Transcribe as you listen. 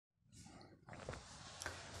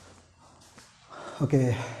Okay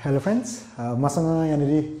hello friends मसँग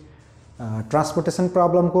यहाँनिर transportation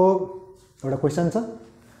प्रब्लमको एउटा क्वेशन छ।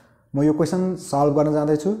 म यो क्वेशन सल्भ गर्न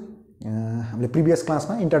जाँदैछु। हामीले प्रिभियस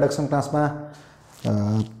क्लासमा इन्ट्रोडक्सन क्लासमा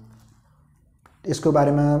यसको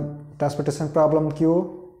बारेमा ट्रान्सपोर्टेसन प्रब्लम के हो,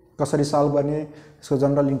 कसरी सल्भ गर्ने, यसको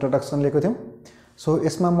जनरल इन्ट्रोडक्सन लिएको थियौं। सो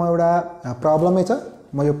यसमा म एउटा प्रब्लमै छ,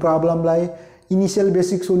 म यो प्रब्लमलाई इनिशियल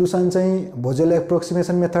बेसिक सोलुसन चाहिँ भोजेल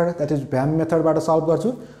एप्रोक्सिमेसन मेथड दैट इज भ्याम मेथडबाट सल्भ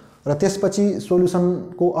गर्छु र त्यसपछि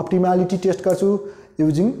सोलुसनको अप्टिमालिटी टेस्ट गर्छु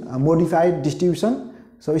using modified distribution.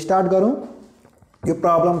 So start गरौँ यो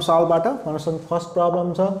प्रब्लम सल्भबाट। हामीसँग फर्स्ट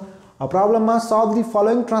प्रब्लम छ। प्रब्लममा solve the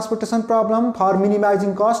following transportation problem for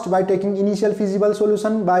minimising cost by taking initial feasible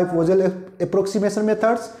solution by भोजेल एप्रोक्सिमेसन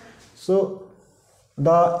methods. So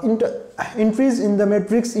the entries in the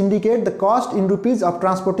matrix indicate the cost in rupees of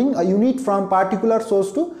transporting a unit from particular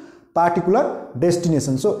source to particular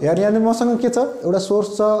destination. So यहाँ मसँग के छ, एउटा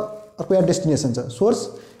source छ, अर्को यहाँ destination छ। Source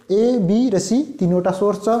A B र सी तीनवटा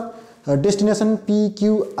सोर्स छ, डेस्टिनेसन पी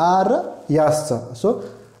क्यू आर र एस छ। सो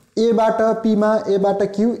ए बाट पी मा, ए बाट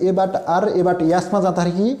क्यू, ए बाट आर, ए बाट एस मा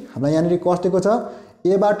जाँदाखेरि हामीलाई यहाँनिर कस्ट दिएको छ।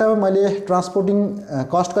 ए बाट मैले ट्रान्सपोर्टिङ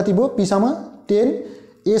कस्ट कति भयो, पी सम्म 10,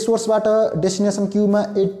 ए सोर्सबाट डेस्टिनेसन क्यूमा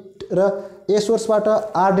 8 र ए सोर्सबाट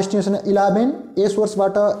आर डेस्टिनेसन 11, ए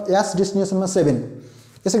सोर्सबाट एस डेस्टिनेसनमा 7।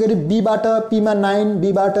 त्यसैगरी बी बाट पी मा 9,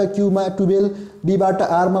 बी बाट क्यू मा 12, बी बाट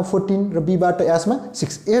आर मा 14 र बी बाट एस मा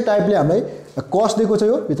 6। ए टाइपले हामीलाई कस्ट दिएको छ।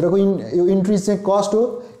 यो भित्रको यो इन्ट्रिज चाहिँ कस्ट हो,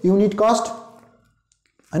 युनिट कस्ट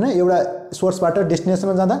हैन, एउटा सोर्सबाट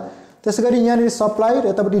डेस्टिनेसनमा जाँदा। त्यसैगरी यहाँनिर सप्लाई र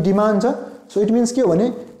यतापट्टि डिमान्ड छ। सो इट मिन्स के हो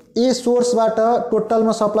भने ए सोर्सबाट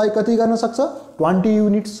टोटलमा सप्लाई कति गर्न सक्छ, 20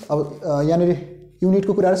 युनिट्स। अब यहाँनिर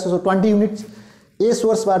युनिटको कुरा छ। सो 20 युनिट्स ए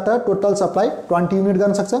सोर्सबाट टोटल सप्लाई 20 युनिट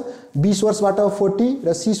गर्न सक्छ, बी सोर्सबाट 40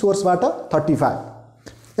 र सी सोर्सबाट 35।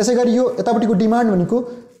 त्यसैगरी यो यतापट्टिको डिमान्ड भनेको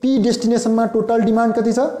पी डेस्टिनेसनमा टोटल डिमान्ड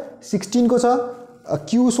कति छ, 16 को छ।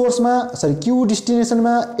 क्यू सोर्समा क्यू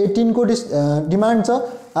डेस्टिनेसनमा 18 को डिमान्ड छ,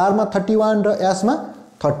 आर मा 31 र एस मा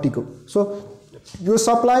 30 को। सो यो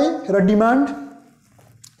सप्लाई र डिमान्ड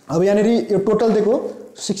अब यहाँनिर यो टोटल दिएको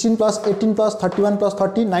 16 प्लस 18 प्लस 31 प्लस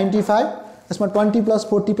 30 95, यसमा 20 प्लस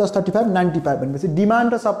 40 प्लस 35 95 भनेपछि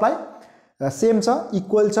डिमान्ड र सप्लाई सेम छ,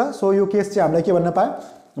 इक्वल छ। सो यो केस चाहिँ हामीलाई के भन्न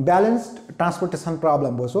पायो, ब्यालेन्स्ड ट्रान्सपोर्टेसन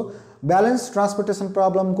प्रब्लम भयो। So balanced transportation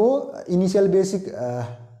प्रब्लमको initial basic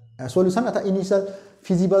solution अथवा इनिशियल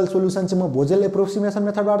फिजिबल सोलुसन चाहिँ म भोजेल एप्रोक्सिमेसन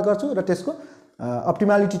मेथडबाट गर्छु र त्यसको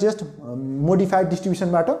अप्टिमालिटी टेस्ट मोडिफाइड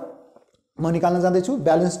डिस्ट्रिब्युसनबाट म निकाल्न जाँदैछु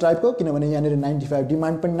ब्यालेन्स टाइपको। किनभने यहाँनिर 95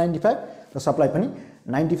 डिमान्ड पनि 95 र सप्लाई पनि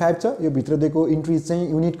 95 छ। यो भित्र दिएको इन्ट्रिज चाहिँ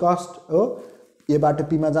युनिट कस्ट हो, ए बाट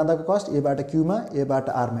पी मा जाँदाको कस्ट, ए बाट क्यू मा, ए बाट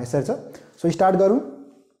आर मा, यसरी छ। सो स्टार्ट गरौँ।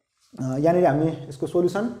 यहाँनिर हामी यसको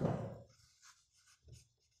सोलुसन,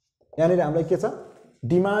 यहाँनिर हामीलाई के छ,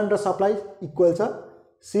 डिमान्ड र सप्लाई इक्वल छ।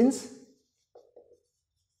 Since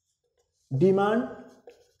demand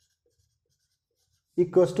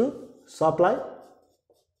equals to supply,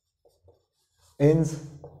 hence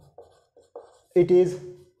it is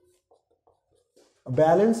a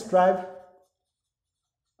balanced drive,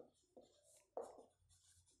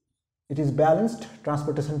 it is balanced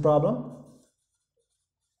transportation problem.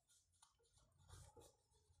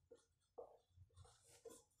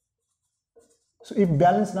 So if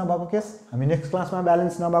balance नभएको केस हामी नेक्स्ट क्लासमा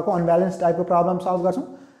ब्यालेन्स नभएको अनब्यालेन्स टाइपको प्रब्लम सल्भ गर्छौँ।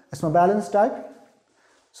 यसमा ब्यालेन्स टाइप।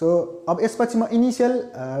 सो अब यसपछि म इनिशियल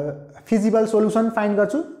फिजिबल सोलुसन फाइन्ड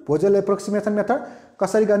गर्छु भोजेल एप्रोक्सिमेसन मेथड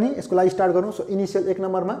कसरी गर्ने यसको लागि स्टार्ट गरौँ। सो इनिशियल 1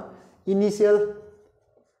 नम्बरमा इनिशियल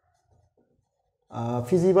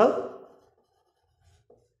फिजिबल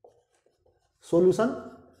सोलुसन।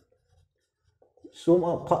 सो म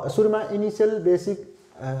सुरुमा इनिशियल बेसिक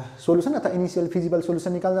सोलुसन अथवा इनिशियल फिजिबल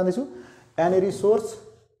सोलुसन निकाल्न जाँदैछु। यहाँनिर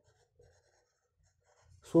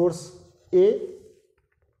सोर्स ए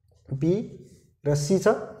बी र सी छ।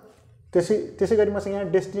 त्यसै गरी मसँग यहाँ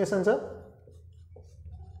डेस्टिनेसन छ,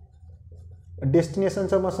 डेस्टिनेसन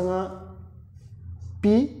छ मसँग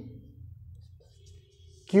पी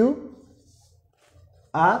क्यू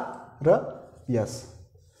आर र एस।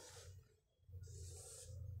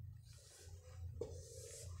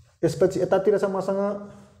 यसपछि यतातिर छ मसँग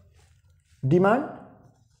डिमान्ड,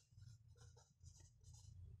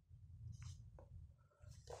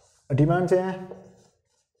 डिमान्ड चाहिँ यहाँ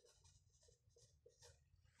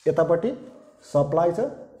यतापट्टि सप्लाई छ।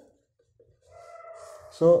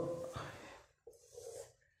 सो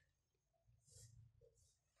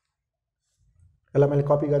यसलाई मैले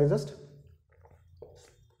कपी गरेँ जस्ट।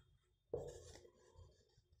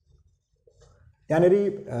 यहाँनिर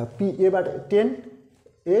पी एबाट 10,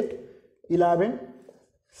 8, 11,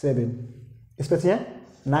 7, त्यसपछि यहाँ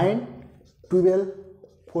 9, 12,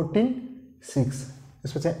 14, 6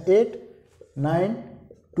 त्यसपछि 8 9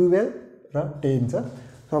 12 र 10 छ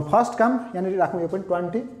सो फर्स्ट काम यहाँनिर राखौँ यो पनि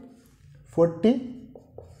 20 40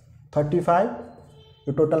 35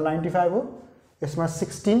 यो टोटल 95 हो यसमा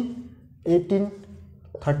 16 18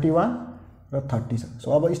 31 र 30 छ सो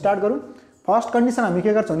अब स्टार्ट गरौँ फर्स्ट कन्डिसन हामी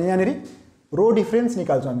के गर्छौँ भने यहाँनिर रो डिफरेन्स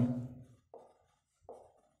निकाल्छौँ हामी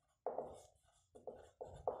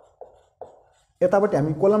यतापट्टि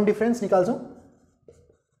हामी कोलम डिफरेन्स निकाल्छौँ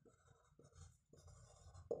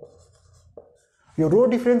यो रो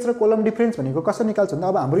डिफरेन्स र कोलम डिफरेन्स भनेको कसरी निकाल्छ भन्दा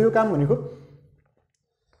अब हाम्रो यो काम भनेको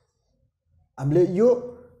हामीले यो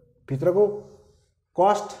भित्रको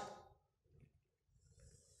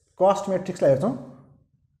कस्ट मेट्रिक्सलाई हेर्छौँ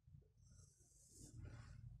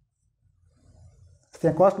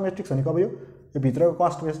त्यहाँ कस्ट मेट्रिक्स भनेको अब यो भित्रको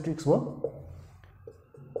कस्ट मेट्रिक्स हो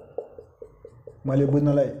मैले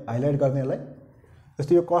बुझ्नलाई हाइलाइट गर्ने यसलाई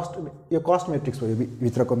जस्तै यो कस्ट मेट्रिक्स हो यो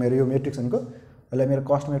भित्रको मेरो यो मेट्रिक्स भनेको यसलाई मेरो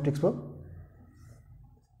कस्ट मेट्रिक्स हो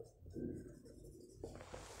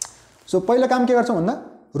सो पहिलो काम के गर्छौँ भन्दा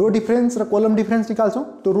रो डिफरेन्स र कोलम डिफरेन्स निकाल्छौँ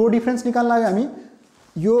त्यो रो डिफरेन्स निकाल्न लागि हामी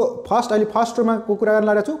यो अहिले फर्स्ट रोमा को कुरा गर्न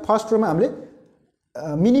लागेको छु फर्स्ट रोमा हामीले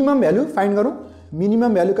मिनिमम भ्यालु फाइन्ड गरौँ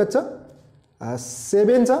मिनिमम भ्यालु कति छ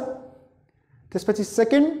 7 छ त्यसपछि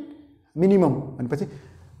सेकेन्ड मिनिमम भनेपछि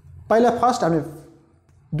पहिला फर्स्ट हामीले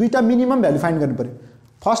दुईटा मिनिमम भ्यालु फाइन्ड गर्नु पर्यो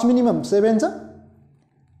फर्स्ट मिनिमम 7 छ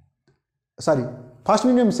सरी फर्स्ट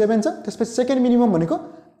मिनिमम 7 छ त्यसपछि सेकेन्ड मिनिमम भनेको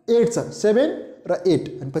 8 छ 7 र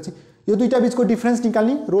 8 भनेपछि यो दुईटा बीचको डिफरेन्स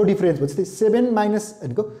निकाल्ने रो डिफरेन्स भएपछि 7 माइनस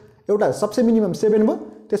भनेको एउटा सबसे मिनिमम 7 भयो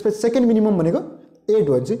त्यसपछि सेकेन्ड मिनिमम भनेको 8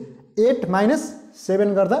 हो भने 8 माइनस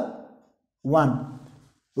 7 गर्दा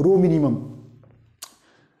 1 रो मिनिमम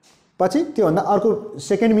पछि त्योभन्दा अर्को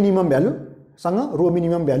सेकेन्ड मिनिमम भ्यालुसँग रो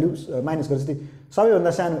मिनिमम भ्यालु माइनस गरेपछि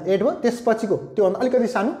सबैभन्दा सानो 8 भयो त्यसपछिको त्योभन्दा अलिकति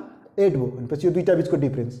सानो 8 भयो भनेपछि यो दुईटा बीचको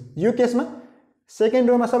डिफरेन्स यो केसमा सेकेन्ड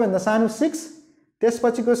रोमा सबैभन्दा सानो 6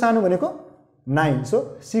 त्यसपछिको सानो भनेको 9 सो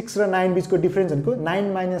 6 र 9 बीचको डिफरेन्स भनेको 9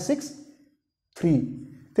 माइनस 6 3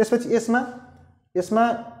 त्यसपछि यसमा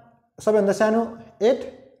सबैभन्दा सानो 8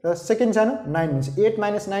 र सेकेन्ड सानो 9 हुन्छ 8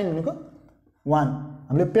 माइनस 9 भनेको 1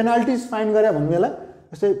 हामीले पेनाल्टिज फाइन्ड गरे भन्नु बेला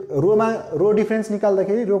जस्तै रोमा रो डिफरेन्स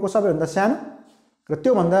निकाल्दाखेरि रोको सबैभन्दा सानो र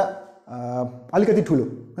त्योभन्दा अलिकति ठुलो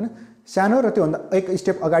हैन सानो र त्योभन्दा एक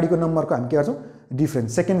स्टेप अगाडिको नम्बरको हामी के गर्छौँ डिफरेन्स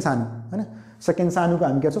सेकेन्ड सानो हैन सेकेन्ड सानोको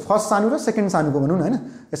हामी के गर्छौँ फर्स्ट सानो र सेकेन्ड सानोको भनौँ न हैन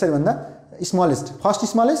यसरी भन्दा स्मलेस्ट फर्स्ट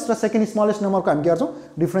स्मलेस्ट र सेकेन्ड स्मलेस्ट नम्बरको हामी के गर्छौँ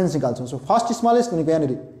डिफरेन्स निकाल्छौँ सो फर्स्ट स्मलेस्ट भनेको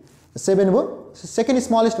यहाँनिर 7 भयो सेकेन्ड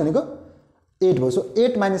स्मलेस्ट भनेको 8 भयो सो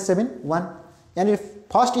 8 माइनस 7 1 यहाँनिर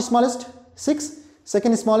first smallest 6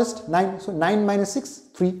 second smallest 9 so 9 minus 6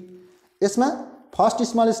 3 यसमा फर्स्ट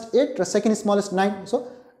स्मलेस्ट 8 र सेकेन्ड स्मलेस्ट 9 सो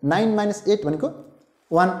 9 माइनस 8 भनेको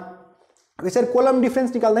 1 यसरी कोलम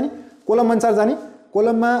डिफरेन्स निकाल्दा नि कोलम अनुसार जाने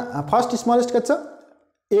कोलममा फर्स्ट स्मलेस्ट कति छ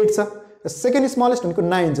 8 छ र सेकेन्ड स्मलेस्ट भनेको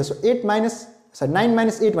 9 छ सो 9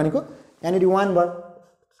 माइनस 8 भनेको यहाँनिर 1 भयो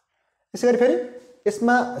यसै गरी फेरि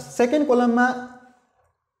यसमा सेकेन्ड कोलममा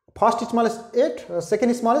फर्स्ट स्मलेस्ट 8 र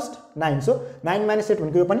सेकेन्ड स्मलेस्ट 9 सो 9 माइनस 8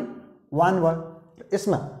 भनेको यो पनि 1 भयो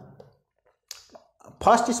यसमा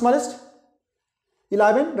फर्स्ट स्मलेस्ट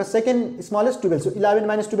 11 र सेकेन्ड स्मलेस्ट 12 सो 11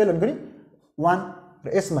 माइनस 12 भनेको नि 1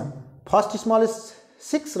 र यसमा फर्स्ट स्मलेस्ट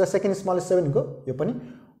 6 र सेकेन्ड स्मलेस्ट 7 को यो पनि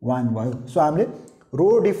 1 भयो सो हामीले रो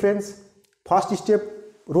डिफरेन्स फर्स्ट स्टेप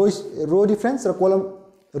रो डिफरेन्स र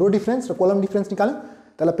कोलम डिफरेन्स निकाल्यौँ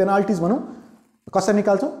त्यसलाई पेनाल्टिज भनौँ कसरी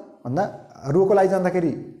निकाल्छौँ भन्दा रोको लागि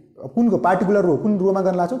जाँदाखेरि कुनको पार्टिकुलर रो कुन रोमा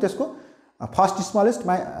गर्न लाग्छौँ त्यसको फर्स्ट स्मलेस्ट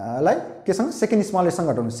लाई केसँग सेकेन्ड स्मलेस्टसँग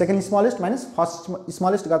घटाउनु second smallest minus first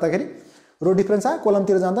smallest गर्दाखेरि रो डिफरेन्स आयो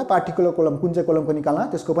कोलमतिर जाँदा पार्टिकुलर कोलम कुन चाहिँ कोलमको निकाल्न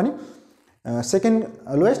त्यसको पनि second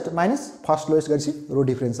lowest minus first lowest गरेपछि रो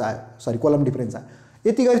डिफरेन्स आयो सरी कोलम डिफरेन्स आयो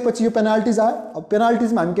यति गरेपछि यो पेनाल्टिज आयो अब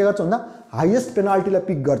पेनाल्टिजमा हामी के गर्छौँ भन्दा हाइएस्ट पेनाल्टीलाई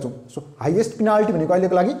पिक गर्छौँ सो हाइएस्ट पेनाल्टी भनेको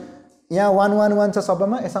अहिलेको लागि यहाँ 1 1 1 छ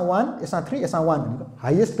सबैमा यसमा 1 यसमा 3 यसमा 1 भनेको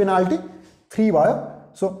हाइएस्ट पेनाल्टी 3 भयो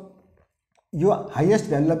सो यो हाइएस्ट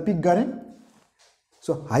भ्यालुलाई पिक गरेँ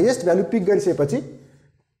सो हाइएस्ट भ्यालु पिक गरिसकेपछि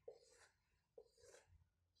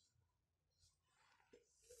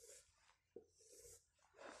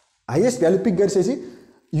हाइएस्ट भ्यालु पिक गरिसकेपछि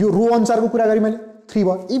यो रो अनुसारको कुरा गरेँ मैले 3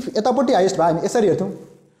 भयो इफ यतापट्टि हाइएस्ट भयो हामी यसरी हेर्छौँ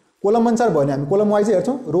कोलम अनुसार भयो भने हामी कोलम वाइजै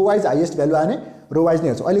हेर्छौँ रो वाइज हाइएस्ट भ्यालु आयो भने रो वाइज नै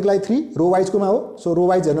हेर्छौँ अहिलेको लागि 3 रो वाइजकोमा हो सो रो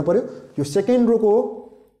वाइज हेर्नु पऱ्यो यो सेकेन्ड रोको हो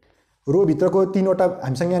रो भित्रको 3वटा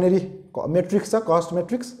हामीसँग यहाँनिर मेट्रिक्स छ कस्ट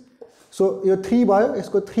मेट्रिक्स सो यो 3 भयो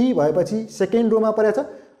यसको 3 भएपछि सेकेन्ड रोमा परेको छ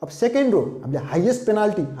अब सेकेन्ड रो हामीले हाइएस्ट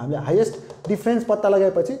पेनाल्टी हामीले हाइएस्ट डिफरेन्स पत्ता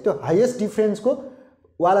लगाएपछि त्यो हाइएस्ट डिफरेन्सको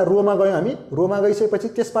वाला रोमा गयौँ हामी रोमा गइसकेपछि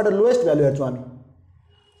त्यसबाट लोएस्ट भ्यालु हेर्छौँ हामी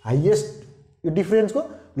हाइएस्ट यो डिफरेन्सको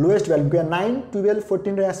लोएस्ट भ्यालु यहाँ 9 12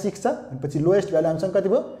 14 र यहाँ 6 छ भनेपछि लोएस्ट भ्यालु हामीसँग कति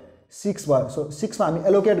भयो 6 भयो सो 6 मा हामी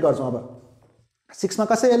एलोकेट गर्छौं अब 6 मा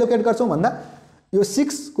कसरी एलोकेट गर्छौं भन्दा यो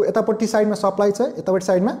 6 को यतापट्टि साइडमा सप्लाई छ यतापट्टि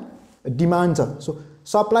साइडमा डिमान्ड छ सो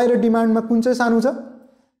सप्लाई र डिमान्डमा कुन चाहिँ सानो छ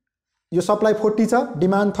यो सप्लाई 40 छ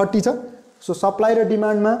डिमान्ड 30 छ सो सप्लाई र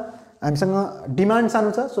डिमान्डमा हामीसँग डिमान्ड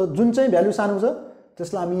सानो छ सो जुन चाहिँ भ्यालु सानो छ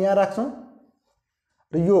त्यसलाई हामी यहाँ राख्छौं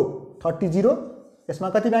र यो 30 0 यसमा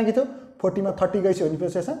कति बाँकी थियो 40 मा 30 गइसक्यो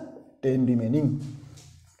भनेपछि यसमा 10 रिमेनिङ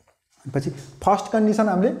पछि फर्स्ट कन्डिसन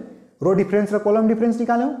हामीले रो डिफरेन्स र कोलम डिफरेन्स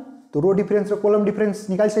निकाल्यौं त्यो रो डिफरेन्स र कोलम डिफरेन्स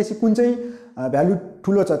निकालिसकेपछि कुन चाहिँ भ्यालु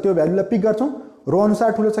ठुलो छ त्यो भ्यालुलाई पिक गर्छौं रो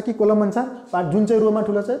अनुसार ठुलो छ कि कोलम अनुसार पार्ट जुन चाहिँ रोमा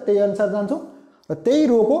ठुलो छ त्यही अनुसार जान्छौं र त्यही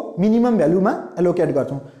रोको मिनिमम भ्यालुमा एलोकेट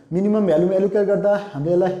गर्छौं मिनिमम भ्यालुमा एलोकेट गर्दा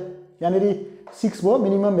हामीले यसलाई यहाँनेरि 6 भयो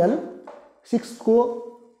मिनिमम भ्यालु 6 को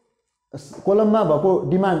कोलममा भएको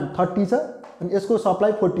डिमान्ड 30 छ अनि यसको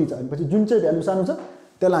सप्लाई 40 छ भनेपछि जुन चाहिँ भ्यालु सानो छ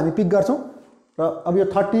त्यसलाई हामी पिक गर्छौं र अब यो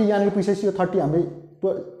 30 यहाँनेरि पुगिसकेपछि यो 30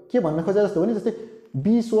 हामीले के भन्न खोजे जस्तो हो नि जस्तै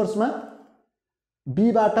बी सोर्समा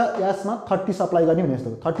बी बाट यसमा 30 सप्लाई गर्ने भने जस्तो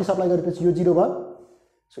 30 सप्लाई गरेपछि यो 0 भयो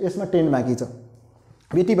सो यसमा 10 बाँकी छ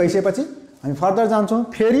यति भइसकेपछि हामी फर्दर जान्छौं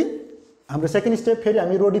फेरि हाम्रो सेकेन्ड स्टेप फेरि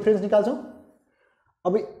हामी रो डिफरेन्स निकाल्छौं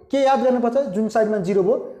अब के याद गर्नुपर्छ जुन साइडमा 0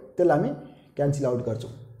 भयो त्यसलाई हामी क्यान्सल आउट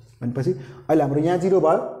गर्छौं भनेपछि अहिले हाम्रो यहाँ 0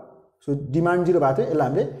 भयो सो डिमान्ड 0 भएको थियो यसलाई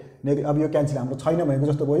हामीले अब यो क्यान्सल हाम्रो छैन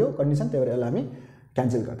भनेको जस्तो भयो कन्डिसन त्यही भएर यसलाई हामी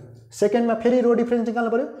क्यान्सल गर्छौं सेकेन्डमा फेरि रो डिफरेन्स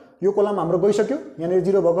निकाल्नु पर्यो यो कोलम हाम्रो गइसक्यो यहाँनेर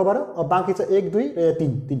 0 भएको भएर अब बाँकी छ 1 2 र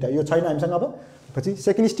 3 तीनटा यो छैन हामीसँग अब पछि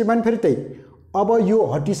सेकेन्ड स्टेपमा पनि फेरि त्यही अब यो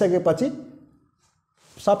हटिसकेपछि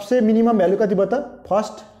सबसे मिनिमम भ्यालु कति भयो त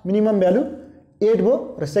फर्स्ट मिनिमम भ्यालु 8 भयो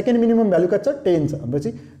र सेकेन्ड मिनिमम भ्यालु कति छ 10 छ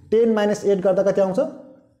भनेपछि 10 - 8 गर्दा कति आउँछ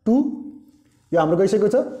 2 यो हाम्रो गइसकेको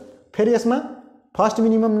छ फेरि यसमा फर्स्ट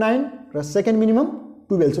मिनिमम 9 र सेकेन्ड मिनिमम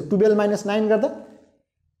 12 छ 12 - 9 गर्दा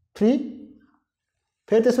 3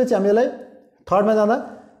 फेरि त्यसपछि हामीलाई थर्डमा जाँदा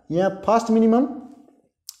यहाँ first minimum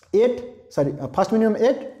 8 sorry first minimum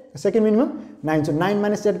 8 second minimum 9 छ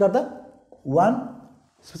 9 - 8 गर्दा 1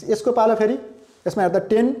 यसको पालो फेरि यसमा हेर्दा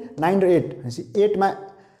 10 9 र 8 भनेपछि 8 मा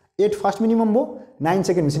 8 फर्स्ट मिनिमम भयो 9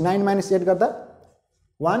 सेकेन्ड भनेपछि 9 - 8 गर्दा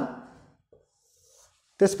 1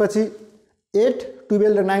 त्यसपछि 8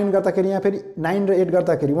 12 र 9 गर्दाखेरि यहाँ फेरि 9 र 8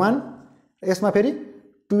 गर्दाखेरि 1 यसमा फेरि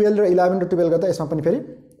 12 र 11 र 12 गर्दा यसमा पनि फेरि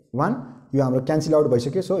 1 यो हाम्रो क्यान्सल आउट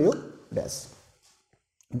भइसक्यो सो यो ड्यास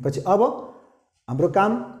पछि अब हाम्रो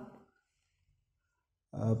काम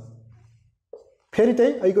फेरि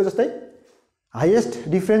त्यही अहिलेको जस्तै हाईएस्ट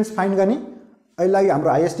डिफरेन्स फाइन्ड गर्ने अहिले लागि हाम्रो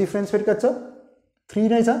हाईएस्ट डिफरेन्स फेरि कति छ 3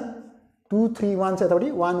 नै छ 2 3 1 छ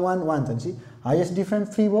यतापट्टि 1 1 1 छ नि हाईएस्ट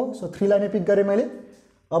डिफरेन्स 3 भयो सो 3 लाई नै पिक गरे मैले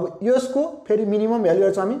अब यसको फेरि मिनिमम भ्यालु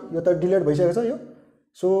हेर्छु हामी यो त डिलिट भइसकेको छ यो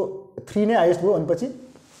सो 3 नै हाईएस्ट भयो अनि पछि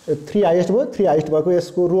 3 हाईएस्ट भयो 3 हाईएस्ट भएको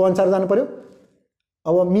यसको रो अनुसार जानु पर्यो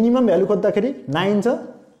अब मिनिमम भ्यालु खोज्दाखेरि 9 छ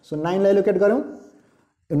सो 9 लाई एलोकेट गरौँ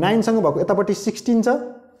 9 सँग भएको यतापट्टि 16 छ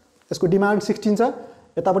यसको डिमान्ड 16 छ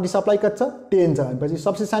यतापट्टि सप्लाई कति छ 10 छ भनेपछि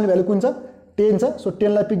सबसे सानो भ्यालु कुन छ 10 छ सो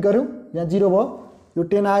 10 लाई पिक गरौँ यहाँ 0 भयो यो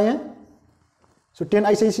 10 आयो यहाँ सो 10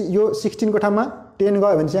 आइसकेपछि यो 16 को ठाउँमा 10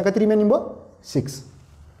 गयो भने यहाँ कति रिमेनिङ भयो 6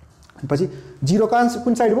 पछि 0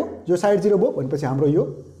 कुन साइड भयो यो साइड 0 भयो भनेपछि हाम्रो यो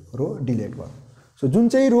रो डिलिट भयो सो जुन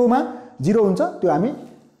चाहिँ रोमा 0 हुन्छ त्यो हामी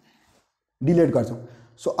डिलिट गर्छौं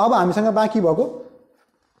सो अब हामीसँग बाँकी भएको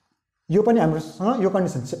यो पनि हामीसँग यो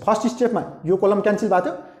कन्डिसन फर्स्ट स्टेपमा यो कोलम क्यान्सल भएको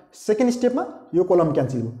थियो सेकेन्ड स्टेपमा यो कोलम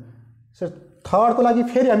क्यान्सल भयो सो थर्ड को लागि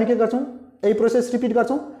फेरि हामी के गर्छौं यही प्रोसेस रिपिट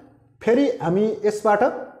गर्छौं फेरि हामी यसबाट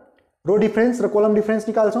रो डिफरेन्स र कोलम डिफरेन्स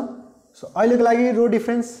निकाल्छौं सो अहिलेको लागि रो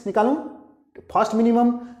difference निकालौं first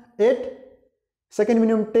minimum 8 second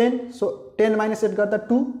minimum 10 so 10 - 8 गर्दा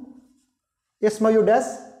 2 यसमा यो ड्यास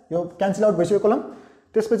यो क्यान्सल आउट भइसक्यो कोलम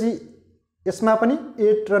त्यसपछि यसमा पनि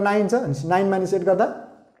 8 र 9 छ अनि 9 - 8 गर्दा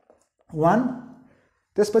 1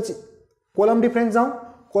 त्यसपछि कोलम डिफरेन्स जाउँ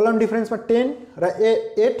कोलम डिफरेन्समा 10 र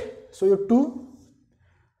 8 सो यो 2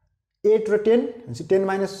 8 र 10 भनेपछि 10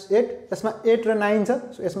 - 8 यसमा 8 र 9 छ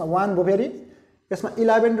सो यसमा 1 भयो फेरि यसमा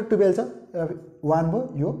 11 र 12 छ 1 भयो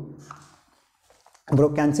यो हाम्रो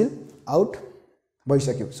क्यान्सल आउट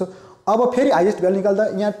भइसक्यो सो अब फेरि हाईएस्ट भ्यालु निकाल्दा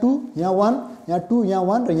यहाँ 2 यहाँ 1 यहाँ 2 यहाँ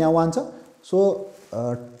 1 र यहाँ 1 छ सो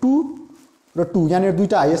 2 र 2 यहाँनिर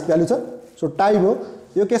दुईटा हाईएस्ट भ्यालु छ सो टाई भयो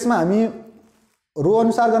यो केसमा हामी रो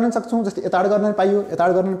अनुसार गर्न सक्छौं जस्तै यताबाट गर्न पाइयो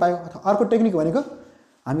यताबाट गर्न पाइयो अथवा अर्को टेक्निक भनेको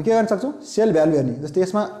हामी के गर्न सक्छौं सेल भ्यालु हेर्ने जस्तै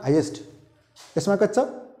यसमा हाईएस्ट यसमा कति छ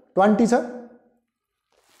 20 छ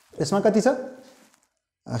यसमा कति छ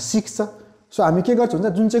 6 छ सो हामी के गर्छौं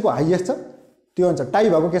जुन चाहिँको हाईएस्ट छ त्यो हुन्छ टाई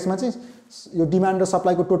भएको केसमा चाहिँ यो डिमान्ड र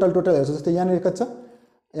सप्लाईको टोटल हेर्छ जस्तै यहाँनिर कति छ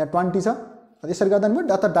यहाँ 20 छ यसरी गर्दा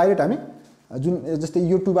पनि अथवा डाइरेक्ट हामी जुन जस्तै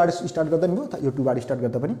यो 2 बाट स्टार्ट गर्दा नि भयो यो 2 बाट स्टार्ट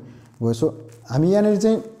गर्दा पनि भयो सो हामी यहाँ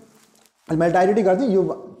चाहिँ मैले डाइरेक्टली गर्दै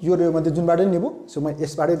यो रो मध्ये जुनबाट नि भयो सो म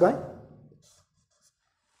यसबाटै गएँ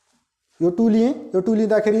यो 2 लिए यो 2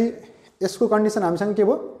 लिँदाखेरि यसको कन्डिसन हामीसँग के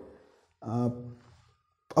भयो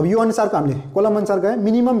अब यो अनुसारको हामीले कोलम अनुसार गए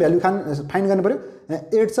मिनिमम भ्यालु फाइन्ड गर्नु पर्यो यहाँ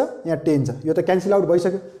 8 छ यहाँ 10 छ यो त क्यान्सल आउट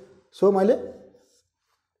भइसक्यो सो मैले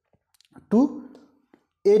 2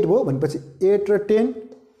 8 भयो भनेपछि 8 र 10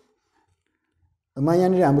 मा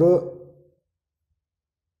यहाँनिर हाम्रो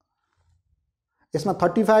यसमा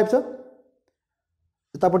 35 छ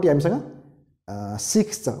यतापट्टि हामीसँग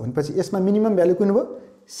 6 छ भनेपछि यसमा मिनिमम भ्यालु कुन भयो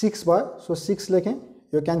 6 भयो सो 6 लेखेँ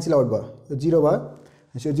यो क्यान्सल आउट भयो यो 0 भयो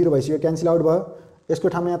यो 0 भएपछि यो क्यान्सल आउट भयो यसको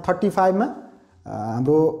ठाउँमा यहाँ 35 मा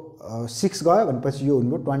हाम्रो 6 गयो भनेपछि यो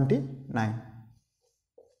हुनुभयो 29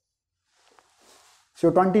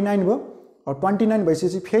 सो 29 भयो अब 29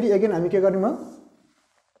 भइसकेपछि फेरि अगेन हामी के गर्ने भयो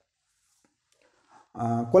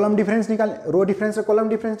कोलम डिफरेन्स निकाल्ने रो डिफरेन्स र कोलम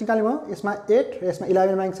डिफरेन्स निकाल्ने भयो यसमा 8 र यसमा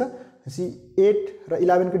 11 माग्छ भनेपछि 8 र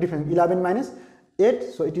 11 को difference 11 minus 8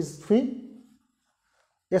 so it is 3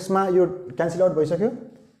 यसमा यो क्यान्सल आउट भइसक्यो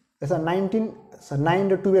यसमा 19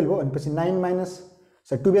 9 र 12 हो भनेपछि 9 माइनस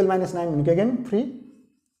 12 माइनस 9 भनेको अगेन 3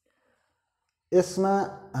 यसमा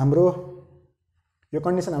हाम्रो यो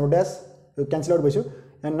कन्डिसन हाम्रो ड्यास यो क्यान्सल आउट भइसक्यो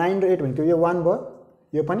यहाँ 9 र 8 भनेको यो 1 भयो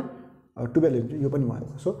यो पनि 12 यो पनि 1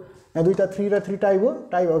 भयो सो यहाँ दुईटा 3 र 3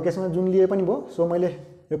 टाइप हो केसमा जुन लिए पनि भयो सो मैले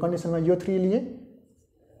यो कन्डिसनमा यो 3 लिए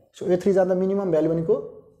सो यो 3 जाँदा मिनिमम भ्यालु भनेको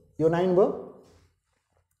यो 9 भयो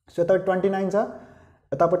सो यता 29 छ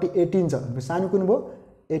यतापट्टि 18 छ भनेपछि सानो कुन भयो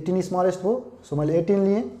 18 स्मलेस्ट भयो सो मैले 18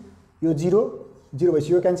 लिए यो 0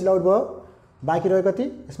 भएपछि यो क्यान्सल आउट भयो बाँकी रह्यो कति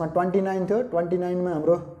यसमा 29 थियो 29 मा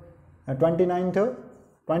हाम्रो 29 थियो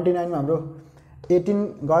 29 मा हाम्रो 18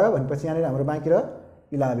 गयो भनेपछि यहाँनिर हाम्रो बाँकी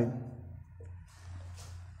रह्यो 11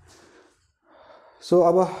 सो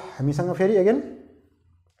अब हामीसँग फेरि अगेन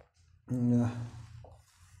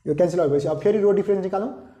यो क्यान्सल आउट भएपछि अब फेरि रो डिफरेन्स निकालौँ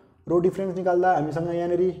रो डिफरेन्स निकाल्दा हामीसँग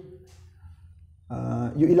यहाँनिर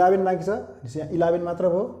यो 11 बाँकी छ यहाँ 11 मात्र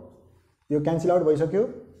भयो यो क्यान्सल आउट भइसक्यो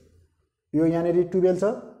यो यहाँनिर 12 छ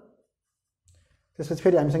त्यसपछि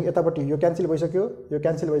फेरि हामीसँग यतापट्टि यो क्यान्सल भइसक्यो यो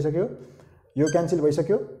क्यान्सल भइसक्यो यो क्यान्सल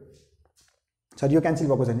भइसक्यो सरी यो क्यान्सल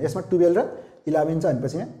भएको छैन यसमा 12 र 11 छ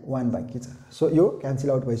भनेपछि यहाँ 1 बाँकी छ सो यो क्यान्सल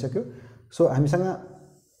आउट भइसक्यो सो हामीसँग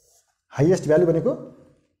हाइएस्ट भ्यालु भनेको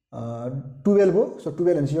 12 हो सो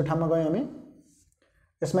 12 भनेपछि यो ठाउँमा गयौँ हामी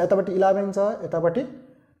यसमा यतापट्टि 11 छ यतापट्टि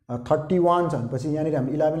 31 छ भनेपछि यहाँनिर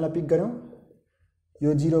हामी 11 लाई पिक गर्यौँ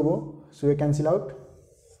यो 0 भयो सो यो क्यान्सल आउट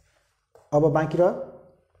अब बाँकी र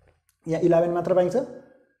यहाँ 11 मात्र बाँकी छ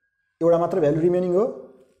एउटा मात्र भ्यालु रिमेनिङ हो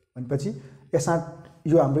भनेपछि यसमा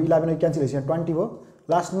यो हाम्रो 11 क्यान्सल भएपछि यहाँ 20 भयो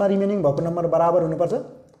लास्टमा रिमेनिङ भएको नम्बर बराबर हुनुपर्छ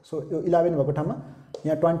सो यो 11 भएको ठाउँमा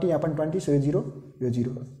यहाँ 20 यहाँ पनि 20 सो यो 0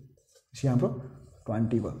 भनेपछि हाम्रो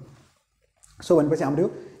 20 भयो सो भनेपछि हाम्रो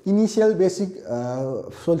इनिसियल बेसिक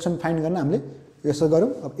सोल्युसन फाइन्ड गर्न हामीले यसो गरौँ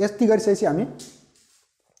अब यति गरिसकेपछि हामी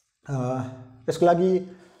यसको लागि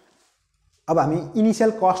अब हामी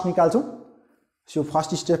इनिसियल कस्ट निकाल्छौँ so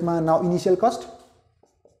first स्टेपमा now initial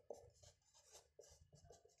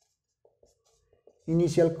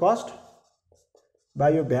cost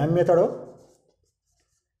by यो भ्याम मेथड हो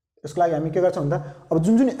यसको लागि हामी के गर्छौँ भन्दा अब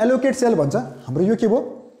जुन एलोकेट सेल भन्छ हाम्रो यो के भयो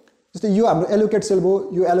जस्तै यो हाम्रो एलोकेट सेल भयो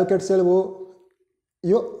यो एलोकेट सेल भयो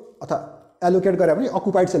यो अथवा एलोकेट गरे भने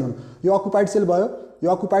अकुपाइड सेल हुनु यो अकुपाइड सेल भयो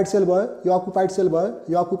यो अकुपाइड सेल भयो यो अकुपाइड सेल भयो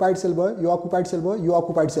यो अकुपाइड सेल भयो यो अकुपाइड सेल भयो यो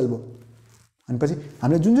अकुपाइड सेल भयो भनेपछि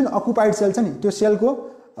हामीले जुन अकुपाइड सेल छ नि त्यो सेलको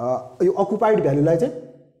यो अकुपाइड भ्यालुलाई चाहिँ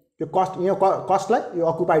यो कस्ट यो कस्टलाई यो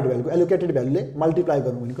अकुपाइड भ्यालुको एलोकेटेड भ्यालुले मल्टिप्लाई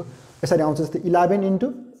गर्नु भनेको यसरी आउँछ जस्तै 11 *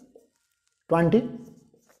 20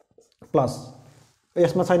 प्लस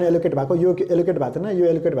यसमा छैन एलोकेट भएको यो एलोकेट भएको छैन यो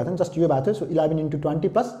एलोकेट भएको छैन जस्ट यो भएको थियो सो 11 * 20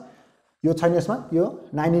 प्लस यो छैन यसमा यो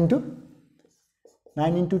 9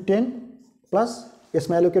 * 10 प्लस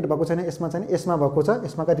यसमा एलोकेट भएको छैन यसमा छैन यसमा भएको छ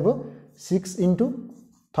यसमा कति भयो 6 *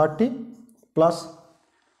 30 प्लस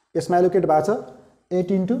यसमा एलोकेट भएको छ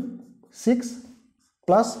 8 * 6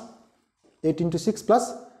 plus 8 * 6 plus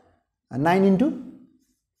 9 *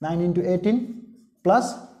 18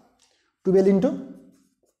 plus 12 *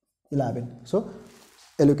 11 so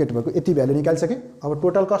allocate भएको यति भ्यालु निकालिसके अब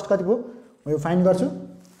टोटल कस्ट कति भयो म यो फाइन्ड गर्छु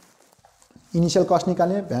इनिशियल कस्ट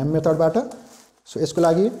निकाल्ने भ्याम मेथडबाट सो यसको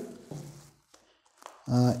लागि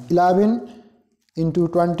 11 *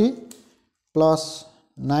 20 plus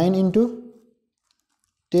 9 *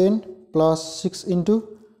 10 plus 6 *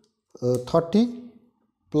 30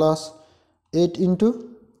 plus 8 *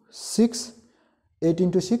 6 8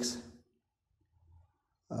 * 6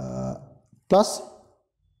 plus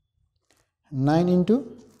 9 *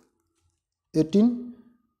 18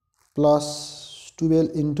 plus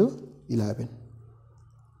 12 into 11.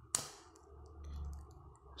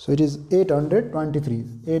 So it is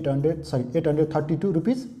 832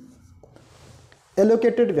 rupees.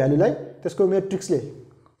 Allocated value लाई त्यसको matrix ले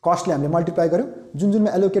cost ले हामीले multiply गर्यौं, जुन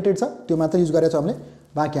जुनमा allocated छ त्यो मात्र युज गरेछौं हामीले,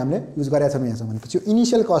 बाकी हामीले युज गरेछौं यहाँ सम्म भनेपछि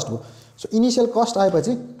इनिशियल कस्ट हो. सो इनिशियल कस्ट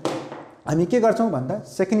आएपछि हामी के गर्छौं भन्दा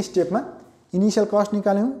second स्टेपमा initial cost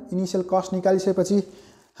निकाल्यौं. Initial cost निकालिसकेपछि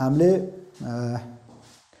हामीले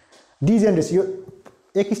डिजेनरेसी यो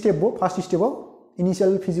एक स्टेप हो, फर्स्ट स्टेप हो.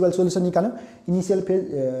 Initial feasible solution निकाल्यौं. Initial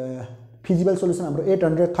feasible solution हाम्रो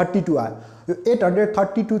 832 आयो. यो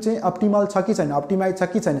 832 चाहिँ अप्टिमल छ कि छैन, अप्टिमाइज छ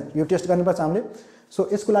कि छैन यो टेस्ट गर्नुपर्छ हामीले. सो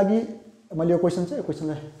यसको लागि मैले यो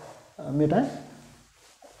क्वेशनलाई मेटाएँ.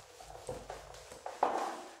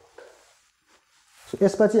 सो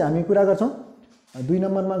यसपछि हामी कुरा गर्छौं 2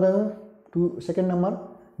 नम्बरमा गयौं to second number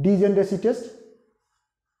degeneracy test.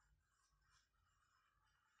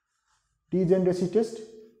 Degeneracy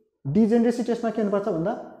टेस्टमा के हुनुपर्छ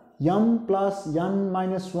भन्दा m plus n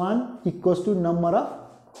minus 1 equals to number of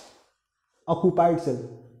occupied cell.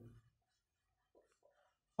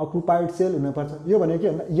 occupied cell हुनुपर्छ. यो भनेको के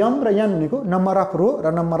भन्दा m र n भनेको नम्बर अफ रो र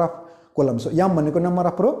number of kolam. So m भनेको नम्बर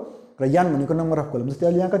अफ रो र n भनेको नम्बर अफ कोलम.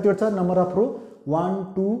 त्यसले यहाँ कतिवटा छ नम्बर अफ रो 1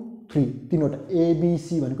 2 3 तीनवटा ABC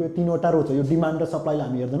भनेको यो तीनवटा रो छ. यो डिमान्ड र सप्लाईलाई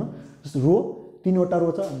हामी हेर्दैनौं. जस्तो रो तीनवटा रो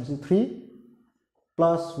छ भनेपछि 3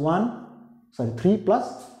 plus 1 3 plus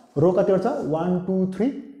रो कतिवटा छ 1 2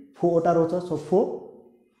 3 4 वटा रो छ. So 4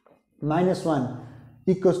 minus 1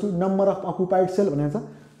 equals to number of occupied cell भनेको छ.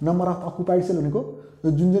 नम्बर अफ occupied cell भनेको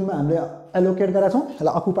जुन जुनमा हामीले एलोकेट गरेका छौं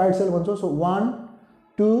यसलाई occupied cell भन्छौं. सो 1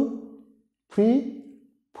 2 3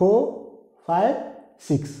 4 5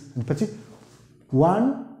 6 भनेपछि 1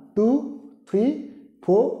 2 3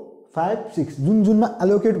 4 5 6 जुन जुनमा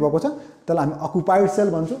एलोकेट भएको छ त्यसलाई हामी occupied cell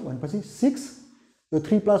भन्छौं. भनेपछि 6 यो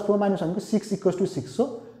 3 plus 4 minus 1 को 6 equals to 6. So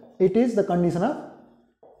it is the condition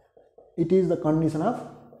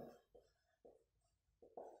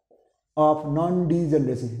of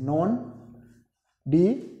non-degeneracy.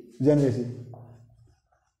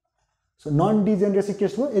 So non-degeneracy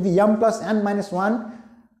case हो. यदि m plus n minus 1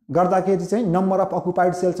 गर्दाखेरि चाहिँ नम्बर अफ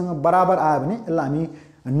अकुपाइड सेलसँग बराबर आयो भने यसलाई हामी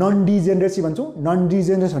non-degeneracy भन्छौं.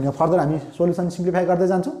 non-degeneracy भनेको फर्दर हामी सोलुसन सिम्प्लिफाई गर्दै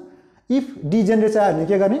जान्छौं. इफ डिजेनरेसी आयो भने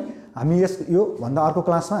के गर्ने हामी यो भन्दा अर्को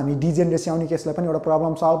क्लासमा हामी डिजेनरेसी आउने केसलाई पनि एउटा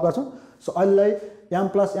प्रब्लम सल्भ गर्छौं. सो अहिले m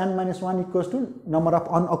plus n minus 1 equals to number of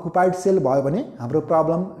unoccupied cell भयो भने हाम्रो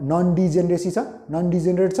प्रब्लम नन डिजेनरेसी छ, नन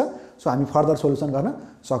डिजेनरेट छ. सो हामी फर्दर सोलुसन गर्न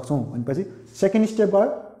सक्छौं. भनेपछि सेकेन्ड स्टेप भयो.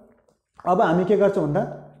 अब हामी के गर्छौं भन्दा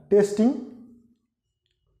testing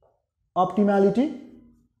optimality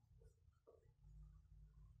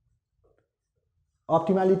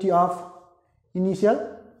of initial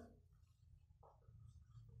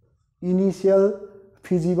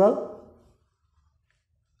feasible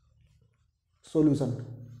solution.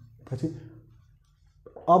 पछि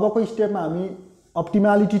अबको स्टेपमा हामी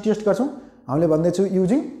optimality टेस्ट गर्छौं. हामीले भन्दै छु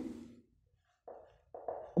युजिङ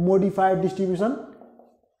modified distribution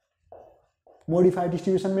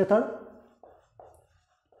मेथड.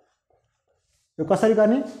 यो कसरी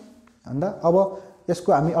गर्ने भन्दा अब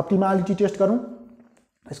यसको हामी optimality टेस्ट गरौँ.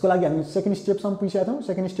 यसको लागि हामी सेकेन्ड स्टेपसम्म पुगिसकेका छौं.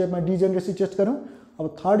 सेकेन्ड स्टेपमा डिजेनरेसी टेस्ट गरौँ. अब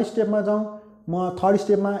थर्ड स्टेपमा जाउँ. म थर्ड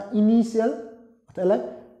स्टेपमा इनिशियल त्यसलाई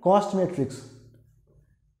कस्ट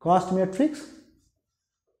मैट्रिक्स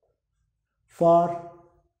फर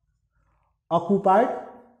अकुपाइड.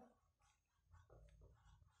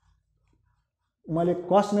 मैले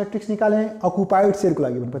कस्ट मैट्रिक्स निकालेँ अकुपाइड सेलको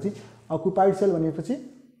लागि. भनेपछि अकुपाइड सेल भनेपछि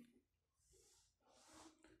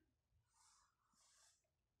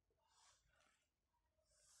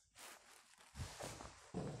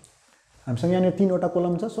हामीसँग यहाँ 3 वटा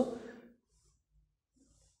कोलम छ. सो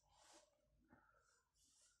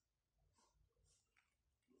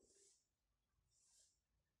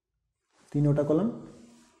तीनवटा कोलम,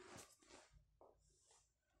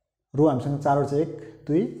 रो हामीसँग 4 वटा छ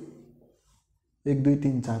 1 2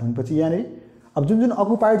 3 4. भनेपछि यहाँ अब जुन जुन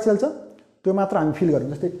अकुपाइड सेल छ त्यो मात्र हामी फिल गरौँ.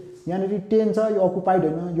 जस्तै यहाँ 10 छ, यो अकुपाइड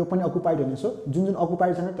हैन, यो पनि अकुपाइड हैन. सो जुन जुन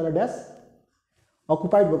अकुपाइड छैन त्यसलाई ड्यास.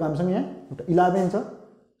 अकुपाइड भएको हामीसँग यहाँ 11 छ.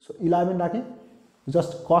 सो 11 राखेँ.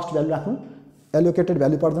 जस्ट कस्ट भ्यालु राखौँ, एलोकेटेड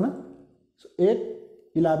भ्यालु पर्दैन. सो 8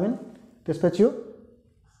 11 त्यसपछि यो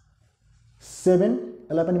 7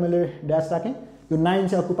 यसलाई पनि मैले ड्यास राखेँ. यो 9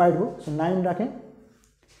 चाहिँ अकुपाइड हो. सो 9 राखेँ.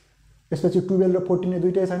 त्यसपछि 12 र 14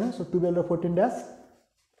 दुईटै छैन. सो 12 र 14 ड्यास.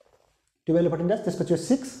 त्यसपछि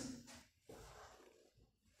 6.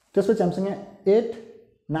 त्यसपछि हामीसँग 8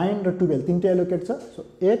 9 र 12 तीनटै एलोकेट छ. सो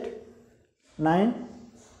 8 9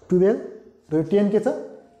 12 र 10 के छ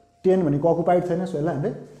 10 भनेको अकुपाइड छैन. सो यसलाई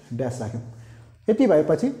हामीले ड्यास राख्यौँ. यति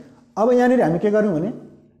भएपछि अब यहाँनिर हामी के गर्यौं भने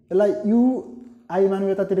यसलाई ui मान्यौं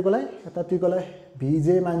यतातिरकोलाई vj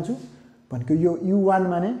मान्छु भनेको यो u1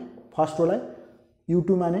 माने फर्स्ट रोलाई u2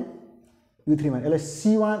 माने u3 माने यसलाई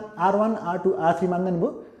c1 r1 r2 r3 मान्दा नि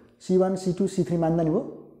भयो c1 c2 c3 मान्दा नि भयो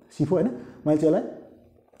c4 हैन मैले चाहिँ यसलाई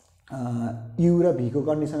u र v को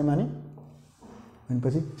कन्डिसन माने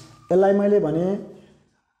भनेपछि यसलाई मैले भने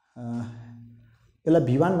यसलाई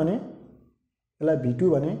v1 भने यसलाई v2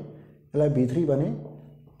 भने यसलाई v3 भने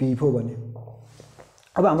v4 भने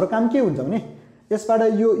अब हाम्रो काम के हुन्छ भने यसबाट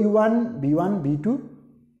यो u1 v1 v2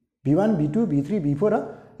 v1 v2 v3 v4 र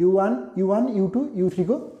u1 u2 u3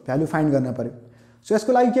 को भ्यालु फाइन्ड गर्न पर्यो सो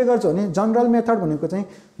यसको लागि के गर्छु भने जनरल मेथड भनेको चाहिँ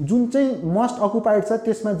जुन चाहिँ मोस्ट अकुपाइड छ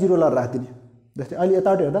त्यसमा 0 लर राख्दिने जस्तै अहिले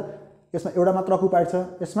यताबाट हेर्दा यसमा एउटा मात्र अकुपाइड छ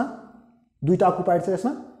यसमा दुईटा अकुपाइड छ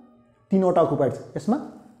यसमा तीनवटा अकुपाइड छ यसमा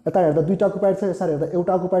यता हेर्दा दुईटा अकुपाइड छ यसमा हेर्दा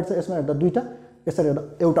एउटा अकुपाइड छ यसमा हेर्दा दुईटा यसरी हेर्दा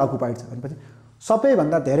एउटा अकुपाइड छ भनेपछि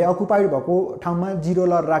सबैभन्दा धेरै अकुपाइड भएको ठाउँमा 0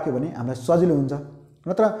 लर राख्यो भने हामीलाई सजिलो हुन्छ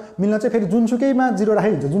नत्र मिल्न चाहिँ फेरि जुनसुकैमा 0 राखे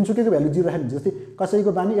हुन्छ जुनसुकैको भ्यालु 0 राखे हुन्छ जस्तै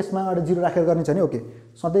कसैको बानी यसमाबाट 0 राखेर गर्ने छ नि ओके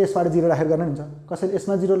सधैँ यसबाट 0 राखेर गर्ने हुन्छ कसैले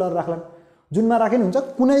यसमा 0 लर राख्लान् जुनमा राखे नि हुन्छ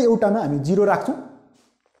कुनै एउटामा हामी 0 राख्छौं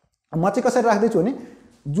म चाहिँ कसरी राख्दै छु भने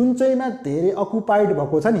जुन चाहिँमा धेरै अकुपाइड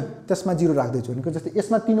भएको छ नि त्यसमा 0 राख्दै छु भनेको जस्तै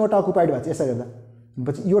यसमा तीनवटा अकुपाइड भएको छ यसरी हेर्दा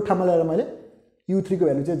पछि यो ठाउँमा ल्याएर मैले u3 को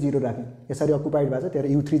भ्यालु चाहिँ 0 राखेँ यसरी अकुपाइड भएको छ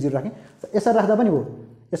त्यही u3 0 राखेँ यसरी राख्दा पनि भयो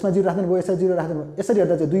यसमा 0 राख्दा पनि भयो यसरी 0 राख्दा पनि भयो यसरी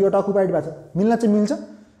हेर्दा चाहिँ दुईवटा अकुपाइड भएको छ मिल्न चाहिँ मिल्छ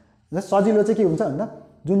सजिलो चाहिँ के हुन्छ भन्दा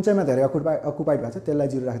जुन चाहिँमा धेरै अकुपाइड भएको छ त्यसलाई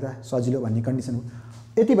 0 राख्दा सजिलो भन्ने कन्डिसन हो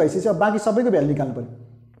यति भइसकेपछि अब बाँकी सबैको भ्यालु निकाल्नु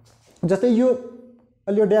पर्यो जस्तै यो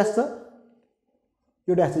अलि यो ड्यास छ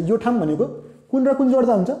यो ठाउँ भनेको कुन र कुन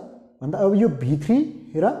जोड्दा हुन्छ भन्दा अब यो v3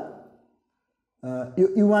 र यो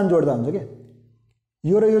u1 जोड्दा हुन्छ के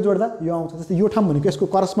यो र यो जोड्दा यो आउँछ जस्तै यो ठाउँ भनेको यसको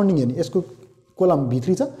करस्पोन्डिङ हेर्ने यसको कोलम v3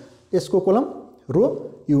 छ यसको कोलम रो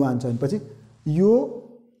u1 छ भनेपछि यो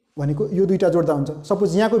भनेको यो दुईटा जोड्दा हुन्छ सपोज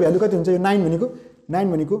यहाँको भ्यालु कति हुन्छ यो 9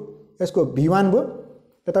 भनेको यसको v1 भयो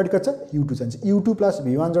यतापटि कति छ u2 छ u2 प्लस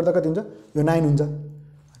v1 जोड्दा कति हुन्छ यो 9 हुन्छ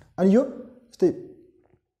अनि यो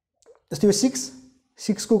जस्तै यो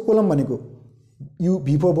 6 को कोलम भनेको u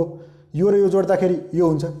v4 भयो यो र यो जोड्दाखेरि यो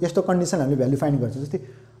हुन्छ यस्तो कन्डिसन हामीले भ्यालु फाइन्ड गर्छ जस्तै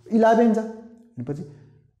 11 छ भनेपछि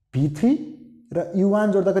v3 र u1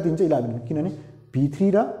 जोड्दा कति हुन्छ 11 किनभने v3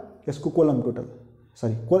 र यसको कोलम टोटल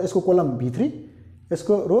यसको कोलम v3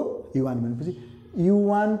 यसको रो u1 भनेपछि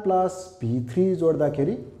u1 प्लस v3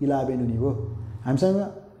 जोड्दाखेरि 11 हुने हो हामीसँग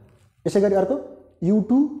यसैगरी अर्को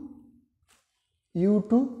u2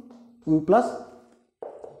 प्लस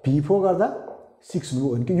v4 गर्दा 6 हुनु हो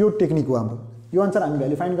भने यो टेक्निक हो हाम्रो यो अनुसार हामी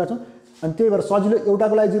भ्यालु फाइन्ड गर्छौं अनि त्यही भएर सजिलो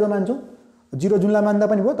एउटाको लागि 0 मान्छौं 0 जुनलाई मान्दा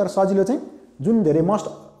पनि भयो तर सजिलो चाहिँ जुन धेरै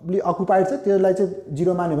मोस्टली अकुपाइड छ त्यसलाई चाहिँ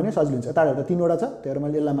 0 मान्यो भने सजिलो हुन्छ यता हेर्दा तीनवटा छ त्यही भएर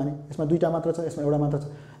मैले यसलाई माने यसमा दुईटा मात्र छ यसमा एउटा मात्र छ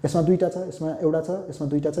यसमा दुईटा छ यसमा एउटा छ यसमा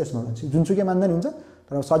दुईटा छ यसमा एउटा छ जुनसुकै मान्दा नि हुन्छ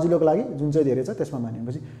तर सजिलोको लागि जुन चाहिँ धेरै छ त्यसमा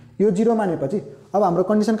मानेपछि यो 0 मानेपछि अब हाम्रो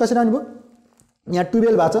कन्डिसन कसरी आउने भयो यहाँ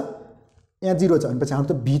 12 भएको छ यहाँ 0 छ भनेपछि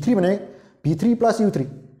हाम्रो त v3 भने v3 plus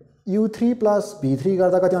u3 plus v3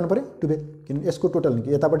 गर्दा कति आउनु पर्यो 12 किनभने यसको टोटल नि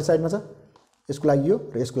यतापट्टि साइडमा छ यसको लागि यो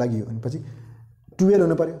र यसको लागि यो भनेपछि 12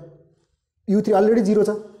 हुनु पर्यो u3 अलरेडी 0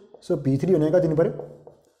 छ सो v3 भने कति दिनु पर्यो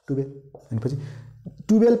 12 भनेपछि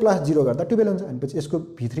 12 प्लस 0 गर्दा 12 हुन्छ भनेपछि यसको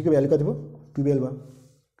v3 को भ्यालु कति भयो 12 भयो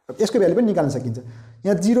यसको भ्यालु पनि निकाल्न सकिन्छ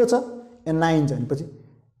यहाँ 0 छ यहाँ 9 छ भनेपछि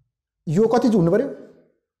यो कति हुनु पर्यो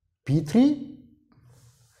v3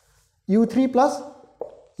 u3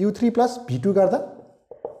 प्लस v2 गर्दा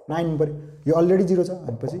 9 हुनु पर्यो यो अलरेडी 0 छ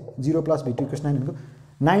भनेपछि 0 प्लस v2 = 9 भनेको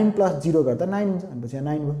 9 प्लस 0 गर्दा 9 हुन्छ भनेपछि यहाँ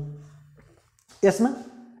 9 भयो यसमा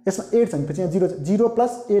 8 छ भनेपछि यहाँ 0 छ 0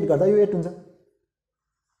 प्लस 8 गर्दा यो 8 हुन्छ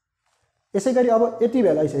यसैगरी अब यति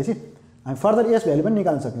भ्यालु आइसकेपछि हामी फर्दर यस भ्यालु पनि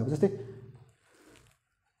निकाल्न सक्छौँ जस्तै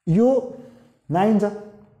यो 9 छ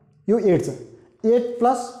यो 8 छ 8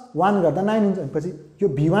 प्लस 1 गर्दा 9 हुन्छ भनेपछि यो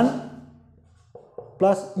v1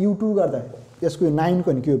 प्लस u2 गर्दा यसको 9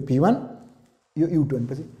 को नि के v1 यो u2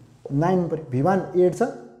 भनेपछि 9 पर्यो v1 8 छ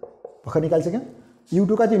भर्खर निकालिसक्यौं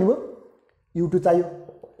u2 कति हुनुभयो u2 चाहियो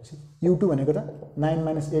u2 भनेको त 9 -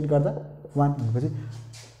 8 गर्दा 1 भनेपछि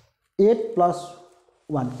 8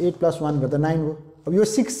 प्लस 1 गर्दा 9 हो अब यो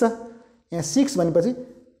 6 छ यहाँ 6 भनेपछि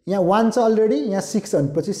यहाँ 1 छ अलरेडी यहाँ 6 छ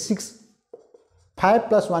भनेपछि 6 5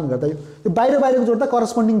 प्लस 1 गर्दा यो बाहिरको जोड्दा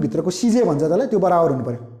करस्पोन्डिङ भित्रको cj भन्छ त्यसलाई त्यो बराबर हुनु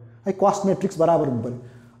पर्यो है कस्ट म्याट्रिक्स बराबर हुनु पर्यो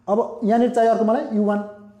अब यहाँनिर चाहियो अर्को मलाई u1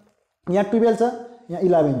 यहाँ 12 छ यहाँ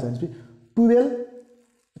 11 छ भनेपछि 12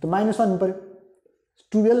 त -1 हुनु पर्यो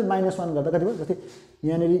 12 - 1 गर्दा कति भयो जस्तै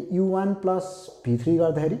यहाँनिर u1 प्लस v3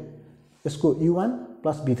 गर्दाखेरि यसको u1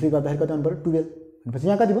 प्लस v3 गर्दाखेरि कति आउनु पर्यो 12 भनेपछि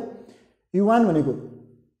यहाँ कति भयो u1 भनेको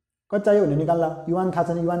कति चाहियो भने निकाल्ला u1 थाहा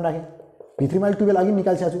छैन u1 राखेँ भित्री मैले 12 अघि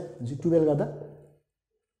निकालिसकेको छु 12 गर्दा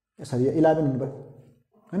यसरी 11 हुनु पर्यो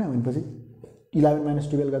हैन भनेपछि 11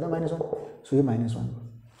 - 12 गर्दा -1 सो यो -1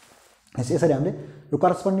 यसरी हामीले यो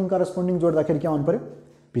करस्पोन्डिङ जोड्दाखेरि के आउनु पर्यो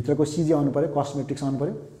भित्रको सीजे आउनु पर्यो कस्ट मैट्रिक्स आउनु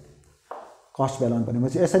पर्यो कस्ट भ्यालु आउनु पर्यो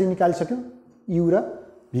भनेपछि यसरी निकालिसक्यो u र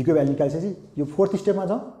v को भ्यालु निकालिसकेपछि यो फोर्थ स्टेपमा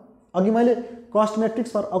जाउँ अघि मैले कस्ट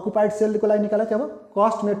मैट्रिक्स फर अकुपाइड सेलको लागि निकाले थिएँ अब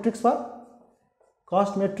कस्ट मैट्रिक्स फर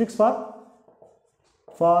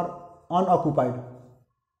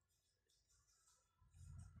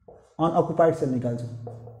अनअकुपाइड सेल निकाल्छु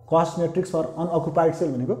कस्ट मैट्रिक्स फर अनअकुपाइड सेल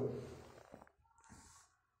भनेको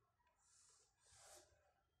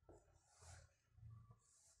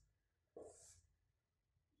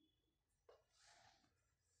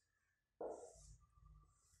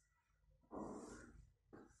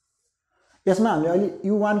यसमा हामीले अहिले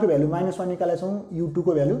u1 को भ्यालु -1 निकालेका छौं u2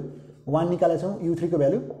 को भ्यालु 1 निकालेका छौं u3 को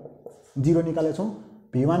भ्यालु 0 निकालेका छौं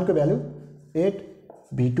v1 को भ्यालु 8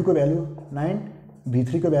 v2 को भ्यालु 9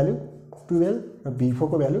 v3 को भ्यालु 12 र v4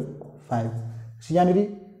 को भ्यालु 5 यहाँनेरि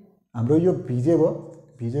हाम्रो यो vj भयो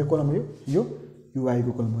vj कोलम हो यो ui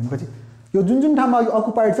को कोलम भनेपछि यो जुन ठाउँमा यो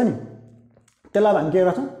अकुपाइड छ नि त्यसलाई हामी के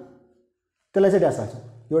गर्छौं त्यसलाई चाहिँ ड्यास राख्छौं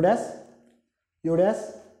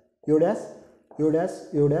यो ड्यास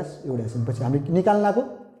भनेपछि हामीले निकाल्नको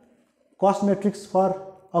कस्ट मैट्रिक्स फर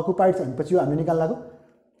अकुपाइड छ भनेपछि यो हामीले निकाल्नको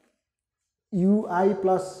ui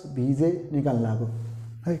प्लस vj निकाल्नको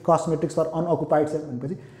है कस्ट मैट्रिक्स फर अनअकुपाइड छ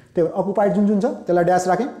भनेपछि त्यही भएर अकुपाइड जुन छ त्यसलाई ड्यास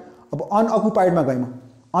राखेँ अब अनअकुपाइडमा गएँ म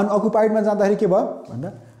अनअकुपाइडमा जाँदाखेरि के भयो भन्दा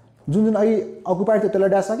जुन अघि अकुपाइड थियो त्यसलाई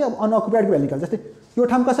ड्यास राखेँ अब अनअकुपाइडको भ्यालु निकाल्छ जस्तै यो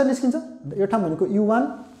ठाउँ कसरी निस्किन्छ यो ठाउँ भनेको u1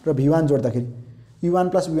 र v1 जोड्दाखेरि u1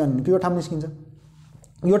 प्लस v1 भनेको यो ठाउँ निस्किन्छ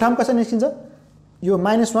यो ठाउँ कसरी निस्किन्छ यो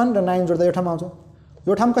 -1 र 9 जोड्दा यो ठाउँमा आउँछ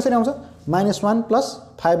यो ठाउँ कसरी आउँछ -1 प्लस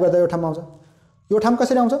 5 गर्दा यो ठाउँमा आउँछ यो ठाउँ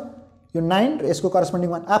कसरी आउँछ यो 9 र यसको करस्पोन्डिङ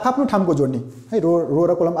 1 आफ्नो ठाउँको जोड्ने है रो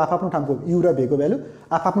र कोलम आफ्नो ठाउँको u र v को भ्यालु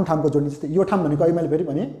आफ्नो ठाउँको जोड्ने जस्तै यो ठाउँ भनेको अहिले मैले फेरि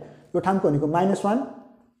भने यो ठाउँको भनेको -1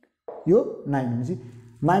 यो 9 भनेपछि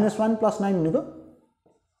 -1 प्लस 9 भनेको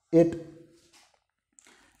 8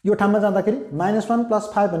 यो ठाउँमा जाँदाखेरि -1 प्लस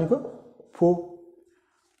 5 भनेको 4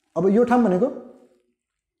 अब यो ठाउँ भनेको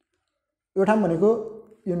यो 1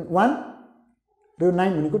 र यो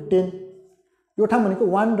 9 भनेको 10 यो ठाउँ भनेको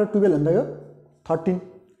 1 र 12 भन्दा यो 13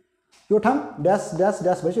 यो ठाउँ ड्यास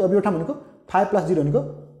भएपछि अब यो ठाउँ भनेको 5 प्लस 0 भनेको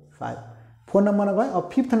 5 4 नम्बरमा गएँ अब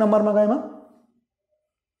 5th नम्बरमा गएँ म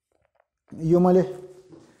यो मैले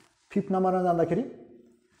 5th नम्बरमा जाँदाखेरि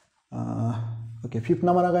ओके 5th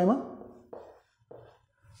नम्बरमा गएँ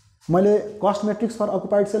मैले cost matrix for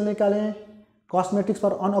occupied sale निकालेँ कस्ट मैट्रिक्स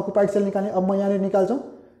फर अनअकुपाइड सेल निकालेँ अब म यहाँ निकाल्छु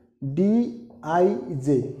dij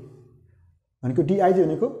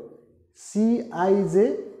भनेको cij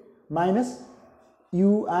minus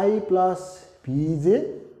ui plus vj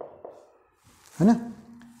हैन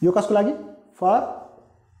यो कसको लागि फर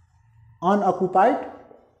अनअकुपाइड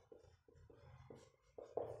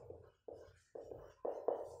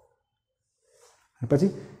पछि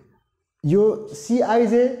यो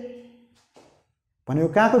cij भनेको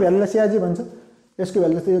कहाँको भ्यालुलाई cij भन्छ यसको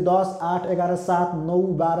भ्यालु जस्तै यो 10 8 11 7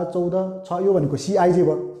 9 12 14 6 यो भनेको cij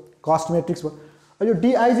भयो कस्ट मैट्रिक्स भयो अब यो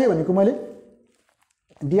dij भनेको मैले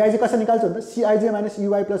dij कसरी निकाल्छु भन्दा cij minus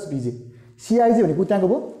ui plus vj cij भनेको त्यहाँको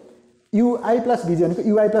भयो ui प्लस vj भनेको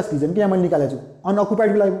ui प्लस vj भनेको यहाँ मैले निकालेको छु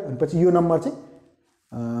अनअकुपाइडको लागि भनेपछि यो नम्बर चाहिँ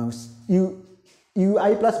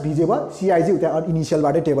ui प्लस vj भयो cij त्यहाँ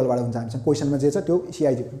इनिशियलबाटै टेबलबाट हुन्छ हामीसँग क्वेशनमा जे छ त्यो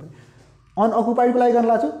cij अनअकुपाइडको लागि गर्न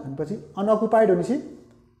लाग्छु भनेपछि अनअकुपाइड भनेपछि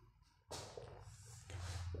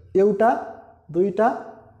एउटा दुईटा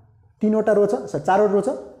तीनवटा रो छ चारवटा रो छ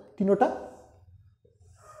तीनवटा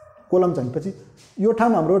कोलम छ भनेपछि यो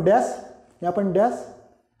ठाउँमा हाम्रो ड्यास यहाँ पनि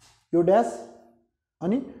ड्यास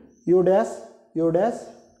अनि यो ड्यास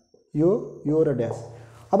यो र ड्यास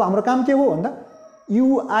अब हाम्रो काम के हो भन्दा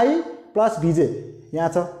ui प्लस vj यहाँ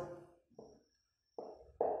छ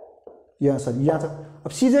यहाँ छ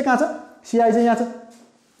अब cj कहाँ छ cij यहाँ छ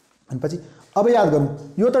भनेपछि अब याद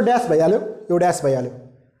गरौँ यो त ड्यास भइहाल्यो यो ड्यास भइहाल्यो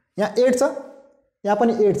यहाँ 8 छ यहाँ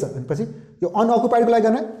पनि 8 छ भनेपछि यो अनअकुपाइडको लागि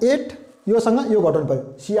गर्न 8 योसँग यो घटाउनु पर्यो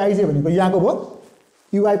cij भनेको यहाँको भयो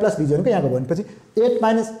ui प्लस vj भनेको यहाँको भयो भनेपछि 8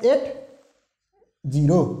 - 8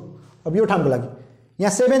 0 अब यो ठाउँको लागि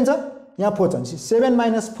यहाँ 7 छ यहाँ 4 छ भनेपछि 7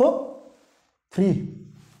 - 4 3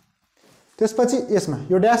 त्यसपछि यसमा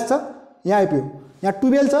यो ड्यास छ यहाँ आइपुग्यो यहाँ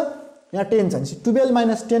 12 छ यहाँ 10 छ भनेपछि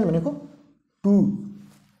 12 - 10 भनेको 2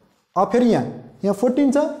 अब फेरि यहाँ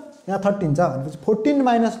 14 छ यहाँ 13 छ भनेपछि 14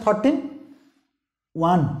 - 13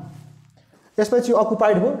 1 यसपछि यो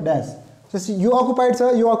अकुपाइड भयो ड्यास त्यसपछि यो अकुपाइड छ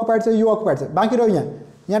यो अकुपाइड छ यो अकुपाइड छ बाँकी रह्यो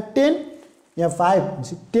यहाँ 10 यहाँ 5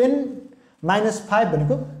 भनेपछि 10 - 5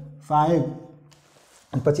 भनेको 5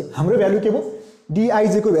 पछि हाम्रो भ्यालु के भयो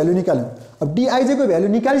dij को भ्यालु निकाल्यौं अब dij को भ्यालु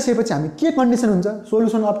निकालिसकेपछि हामी के कन्डिसन हुन्छ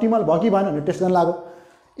सोलुसन अप्टिमल भयो कि भएन भनेर टेस्ट गर्न लाग्यो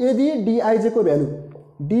यदि dij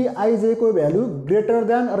को value greater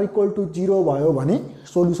than or equal to 0 भयो भने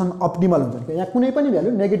सोलुसन अप्टिमल हुन्छ यहाँ कुनै पनि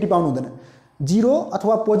भ्यालु नेगेटिभ आउनु हुँदैन 0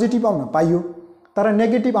 अथवा पोजिटिभ आउन पाइयो तर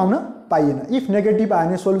नेगेटिभ आउन पाइएन इफ नेगेटिभ आयो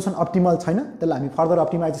भने सोलुसन अप्टिमल छैन त्यसलाई हामी फर्दर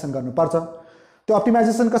अप्टिमाइजेसन गर्नुपर्छ त्यो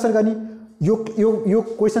अप्टिमाइजेसन कसरी गर्ने यो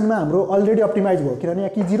क्वेशनमा हाम्रो अलरेडी अप्टिमाइज भयो किनभने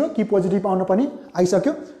यहाँ कि 0 कि पोजिटिभ आउन पनि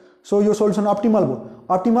आइसक्यो सो यो सोलुसन अप्टिमल भयो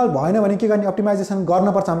अप्टिमल भएन भने के गर्ने अप्टिमाइजेसन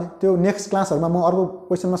गर्नुपर्छ हामीले त्यो नेक्स्ट क्लासहरुमा म अर्को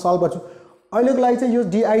क्वेशनमा सल्भ गर्छु अहिलेको लागि चाहिँ यो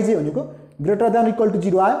dij भनेको ग्रेटर देन इक्वल टु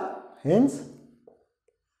 0 आयो hence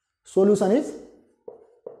solution is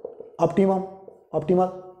optimal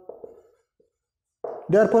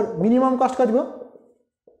therefore minimum cost कति भयो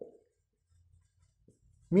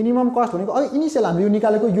मिनिमम कस्ट भनेको अघि इनिशियल हामीले यो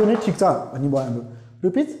निकालेको यो नै ठीक छ भन्ने भयो हाम्रो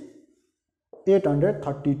रुपीज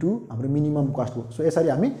 832 हाम्रो मिनिमम कस्ट हो सो यसरी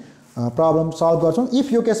हामी प्रब्लम सल्भ गर्छौं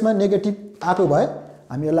इफ यो केसमा नेगेटिभ आएको भए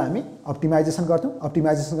हामी अप्टिमाइजेसन गर्छौं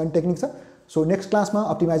अप्टिमाइजेसन गर्ने टेक्निक छ सो नेक्स्ट क्लासमा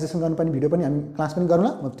अप्टिमाइजेसन गर्ने पनि भिडियो पनि हामी क्लास पनि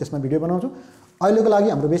गरौँला म त्यसमा भिडियो बनाउँछु अहिलेको लागि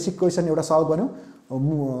हाम्रो बेसिक क्वेशन एउटा सल्भ गर्यौं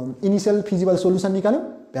इनिशियल फिजिबल सोलुसन निकाल्यौं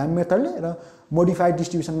भ्याम मेथडले र मोडिफाइड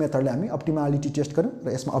डिस्ट्रिब्युसन मेथडले हामी अप्टिमालिटी टेस्ट गर्यौं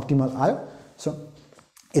र यसमा अप्टिमल आयो सो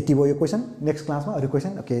यति भयो यो क्वेशन नेक्स्ट क्लासमा अरु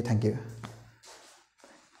क्वेशन ओके थ्यांक यू